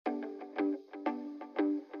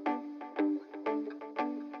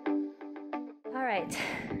right.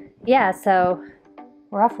 Yeah, so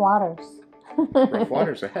rough waters. Rough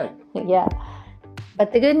waters ahead. Yeah.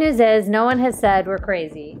 But the good news is no one has said we're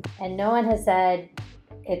crazy, and no one has said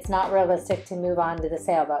it's not realistic to move on to the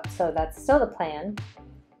sailboat. So that's still the plan.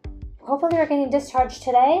 Hopefully we're getting discharged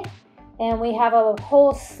today, and we have a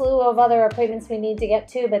whole slew of other appointments we need to get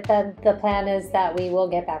to, but then the plan is that we will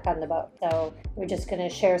get back on the boat. So we're just going to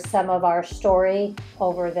share some of our story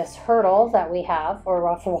over this hurdle that we have, or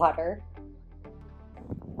rough water.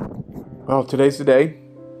 Well, today's the day.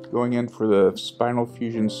 Going in for the spinal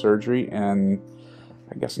fusion surgery, and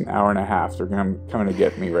I guess an hour and a half. They're coming to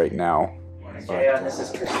get me right now. Yeah, this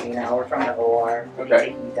is Christina. We're from the OR. We'll be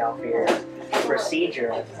taking you down for your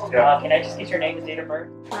procedure. Can I just get your name and date of birth?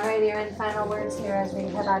 All right, you're in final words here as we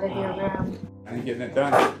head out of your room. I'm getting it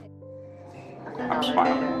done. I'm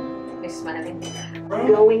smiling. You're smiling.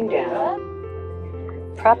 Going down.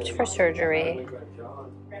 Prepped for surgery.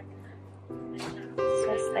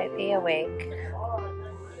 So slightly awake.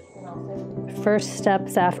 First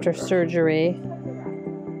steps after surgery.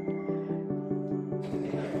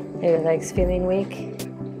 Your legs feeling weak?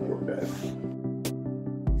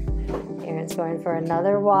 Aaron's going for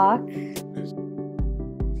another walk.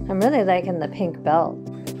 I'm really liking the pink belt.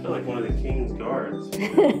 I feel like one of the king's guards.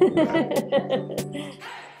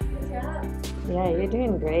 Yeah, you're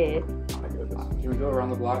doing great. Can we go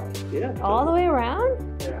around the block? Yeah. All the way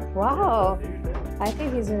around? Yeah. Wow. I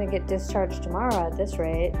think he's going to get discharged tomorrow at this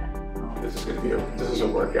rate. This is a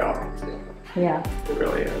workout. Yeah. It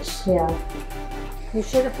really is. Yeah. You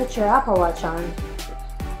should have put your Apple Watch on.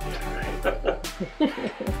 Yeah,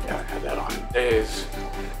 I had that on days.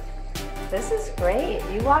 This is great.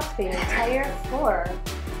 You walked the entire floor.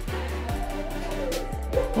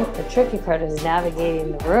 I think the tricky part is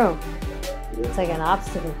navigating the room. It's like an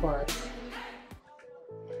obstacle course.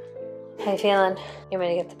 How you feeling? You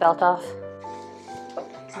want me to get the belt off?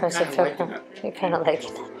 I'm kind of liking it. You're kind of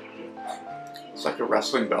liking it. It's like a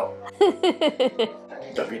wrestling belt.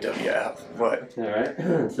 WWF. What?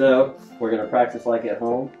 Alright, so we're going to practice like at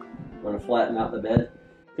home. We're going to flatten out the bed.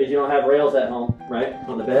 Because you don't have rails at home, right?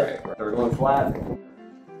 On the bed. Right. So we're going flat.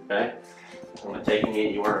 Okay. I'm taking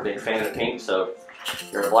it. You weren't a big fan of pink, so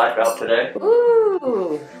you're a black belt today.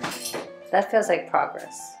 Ooh! That feels like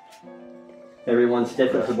progress. Everyone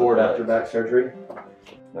stiff as a board after back surgery.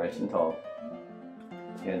 Nice and tall.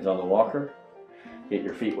 Hands on the walker. Get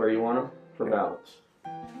your feet where you want them for balance.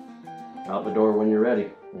 Out the door when you're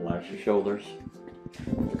ready. Relax your shoulders.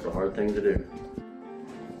 It's a hard thing to do.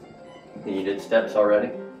 And you did steps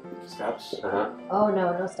already? Steps? Oh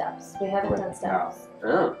no, no steps. We haven't done steps.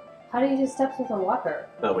 Oh. How do you do steps with a walker?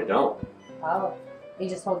 No, we don't. Oh, you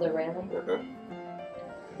just hold the railing?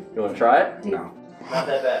 You want to try it? No. Not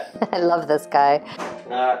that bad. I love this guy.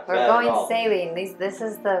 Not We're bad going at all. sailing. This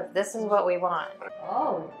is what we want.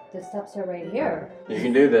 Oh, the steps are right here. You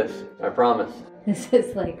can do this. I promise. This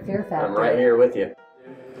is like Fear Factor. I'm right here with you.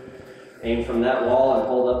 Aim from that wall and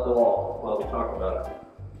hold up the wall while we talk about it.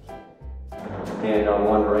 Hand on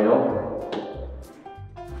one rail.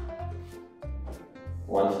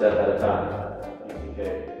 One step at a time.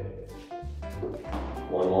 Okay.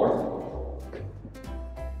 One more.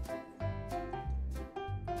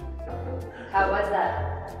 How was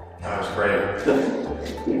that? That was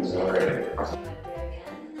great. Exhilarating.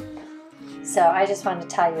 So I just wanted to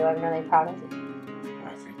tell you I'm really proud of you.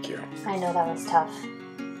 Thank you. I know that was tough.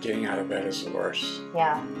 Getting out of bed is the worst.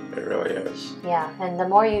 Yeah, It really is. yeah. And the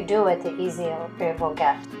more you do it, the easier it will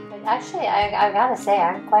get. But actually, I gotta say,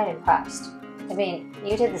 I'm quite impressed. I mean,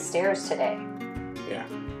 you did the stairs today. Yeah.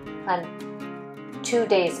 On 2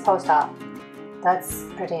 days post-op. That's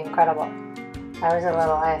pretty incredible. I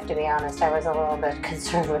have to be honest, I was a little bit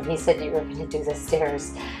concerned when he said you were going to do the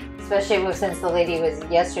stairs. Especially since the lady was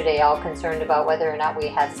yesterday all concerned about whether or not we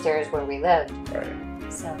had stairs where we lived.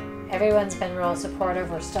 Right. So everyone's been real supportive.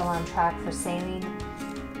 We're still on track for sailing.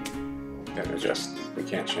 And we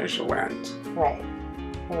can't change the wind. Right.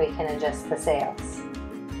 And we can adjust the sails.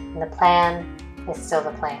 And the plan is still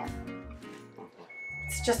the plan.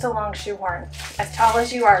 It's just a long shoehorn. As tall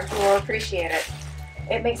as you are, you will appreciate it.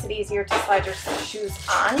 It makes it easier to slide your shoes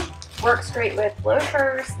on. Works great with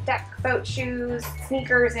loafers, deck boat shoes,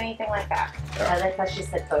 sneakers, anything like that. I like how she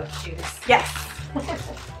said boat shoes. Yes.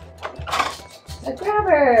 A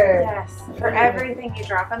grabber! Yes. For everything you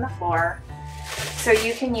drop on the floor. So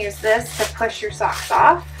you can use this to push your socks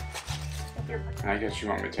off. I guess you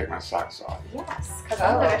want me to take my socks off. Yes, because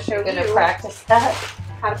I'm going to show you're gonna you practice that.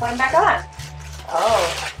 how to put them back on.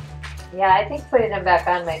 Oh. Yeah, I think putting them back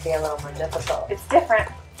on might be a little more difficult. It's different.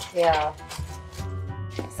 Yeah.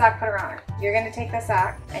 Sock putter on. You're going to take the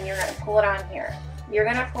sock and you're going to pull it on here. You're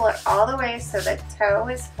gonna pull it all the way so the toe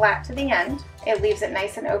is flat to the end. It leaves it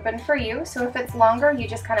nice and open for you. So if it's longer, you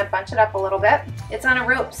just kind of bunch it up a little bit. It's on a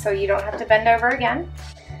rope, so you don't have to bend over again.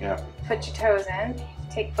 Yeah. Put your toes in,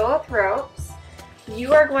 take both ropes.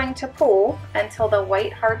 You are going to pull until the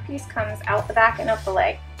white hard piece comes out the back and up the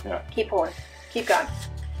leg. Yeah. Keep pulling, keep going.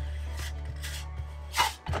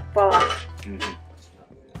 Voila.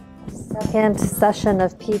 Second session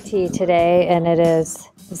of PT today, and is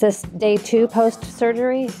this day 2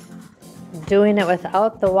 post-surgery? Doing it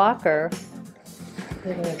without the walker.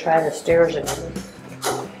 We're gonna try the stairs again.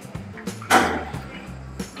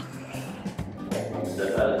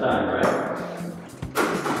 Step at a time, right?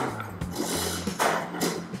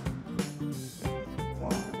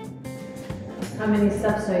 How many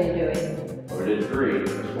steps are you doing? We did 3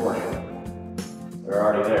 this morning. They're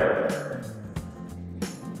already there.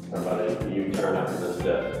 How about a U-turn after this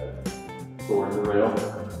step? Towards the rail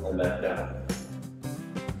and back down.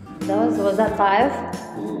 Was that 5?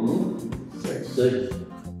 Mm-hmm. 6.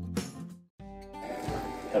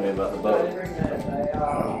 Tell me about the boat.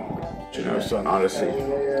 Geno's on Odyssey.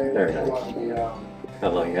 There it is. How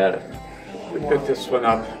long you had it? We picked this one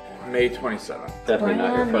up May 27th. Definitely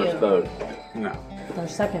not your Brand first new. boat. No, Or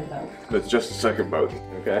second though. it's just the second boat.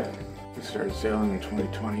 Okay. We started sailing in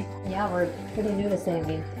 2020. Yeah, we're pretty new to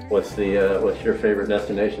sailing. What's your favorite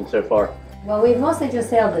destination so far? Well, we've mostly just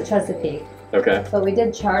sailed the Chesapeake, Okay. but we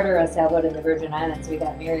did charter a sailboat in the Virgin Islands. We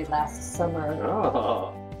got married last summer.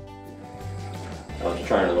 Oh. I was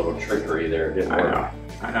trying a little trickery there, didn't I work. know.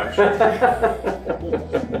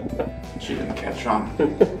 She didn't catch on. I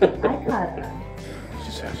got it. You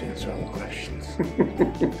just have to answer all the questions.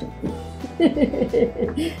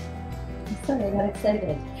 Sorry, I got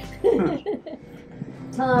excited.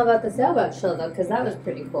 Tell them about the sailboat show though, because that was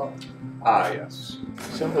pretty cool. Yes.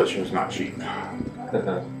 Sailboat show's not cheap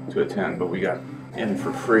to attend, but we got in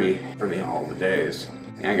for free for all the days.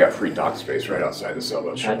 And got free dock space right outside the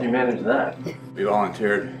sailboat show. How'd you manage that? We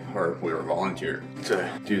were volunteered to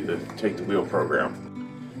do the Take the Wheel program.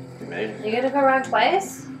 Amazing. You gonna go around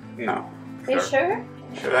twice? No. Are you sure?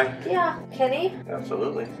 Should I? Yeah. Kenny?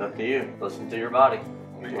 Absolutely. It's up to you. Listen to your body.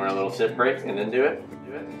 You want a little sit break and then do it?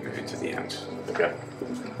 Do it. Maybe to the end. Okay.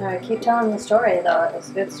 All right, keep telling the story though. It's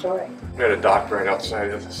a good story. We had a dock right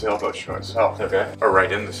outside of the sailboat show itself. Okay. Or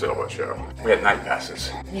right in the sailboat show. We had night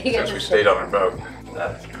passes You since get we to stayed on our boat.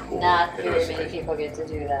 That's cool. Not It very was many like- people get to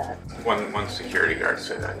do that. One security guard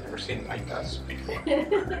said, "I've never seen night passes before."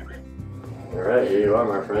 All right, here you are,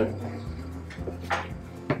 my friend.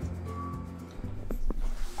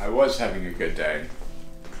 I was having a good day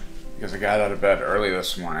because I got out of bed early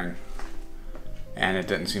this morning and it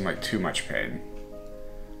didn't seem like too much pain,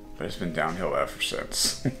 but it's been downhill ever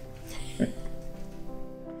since.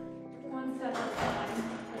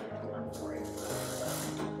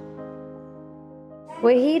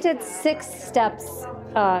 Well, he did 6 steps,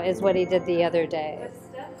 is what he did the other day.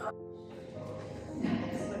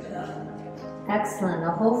 Excellent, a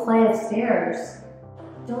whole flight of stairs.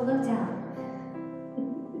 Don't look down.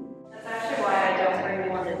 That's actually why I don't bring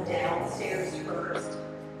one of the downstairs first.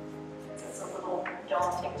 It's a little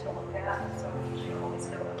daunting to look at, so I usually always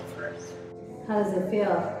go up first. How does it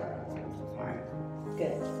feel? Fine.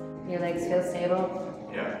 Good. Your legs feel stable?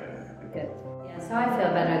 Yeah. Good. Yeah, so I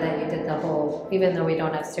feel better that you did the whole, even though we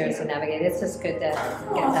don't have stairs to navigate, it's just good to get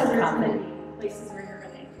that confident. Places where you're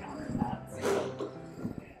going to encounter that.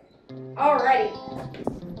 Alrighty.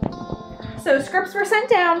 So scripts were sent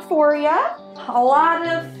down for you. A lot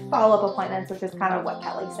of follow-up appointments, which is kind of what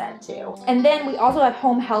Kelly said too. And then we also have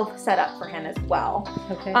home health set up for him as well.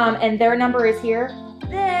 Okay. And their number is here.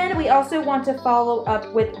 Then we also want to follow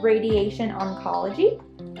up with radiation oncology.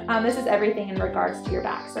 This is everything in regards to your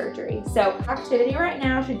back surgery. So activity right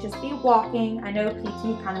now should just be walking. I know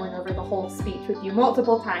PT kind of went over the whole speech with you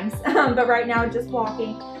multiple times, but right now just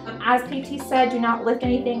walking. As PT said, do not lift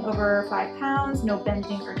anything over 5 pounds, no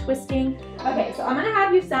bending or twisting. Okay, so I'm gonna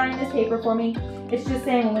have you sign this paper for me. It's just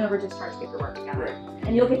saying we went over discharge paperwork together.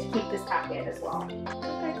 And you'll get to keep this packet as well.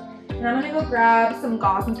 Okay. And I'm gonna go grab some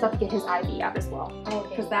gauze and stuff to get his IV out as well.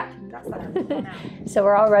 Because that's better. So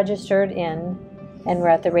we're all registered in, and we're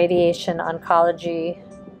at the radiation oncology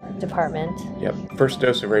department. Yep. First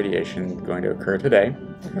dose of radiation going to occur today,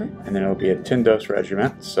 and then it'll be a 10-dose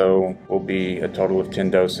regimen. So we'll be a total of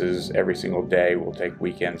 10 doses every single day. We'll take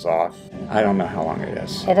weekends off. I don't know how long it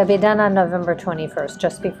is. It'll be done on November 21st,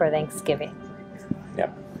 just before Thanksgiving.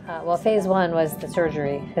 Yep. Well, phase 1 was the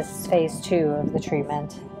surgery. This is phase 2 of the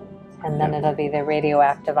treatment. And then it'll be the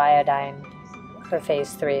radioactive iodine for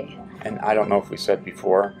phase 3. And I don't know if we said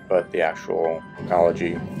before, but the actual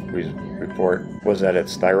oncology report was that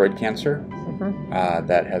it's thyroid cancer.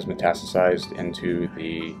 that has metastasized into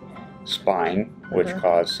the spine, which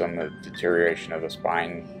caused some deterioration of the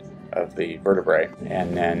spine of the vertebrae,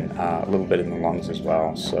 and then a little bit in the lungs as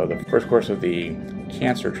well. So the first course of the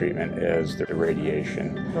cancer treatment is the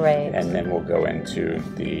radiation, Right. and then we'll go into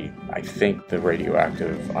I think the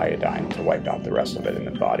radioactive iodine to wipe out the rest of it in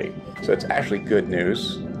the body. So it's actually good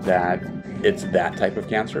news that it's that type of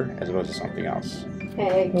cancer as opposed to something else.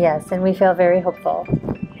 Hey. Yes, and we feel very hopeful.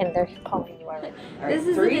 And they're calling you already. This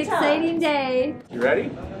is an exciting day. You ready?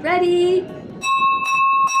 Ready?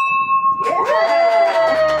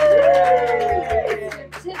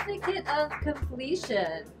 Certificate of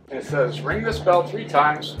completion. It says, ring this bell 3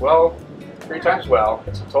 times. Well, 3 times well.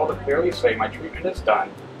 It's told to clearly say my treatment is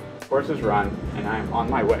done, course is run, and I am on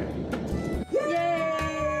my way.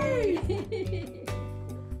 Yay!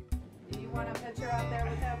 Do you want a picture out there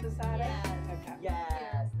with them beside it? Okay.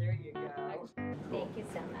 Yes, there you go. Thank you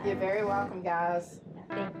so much. You're very welcome, guys.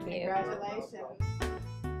 Thank you. Congratulations.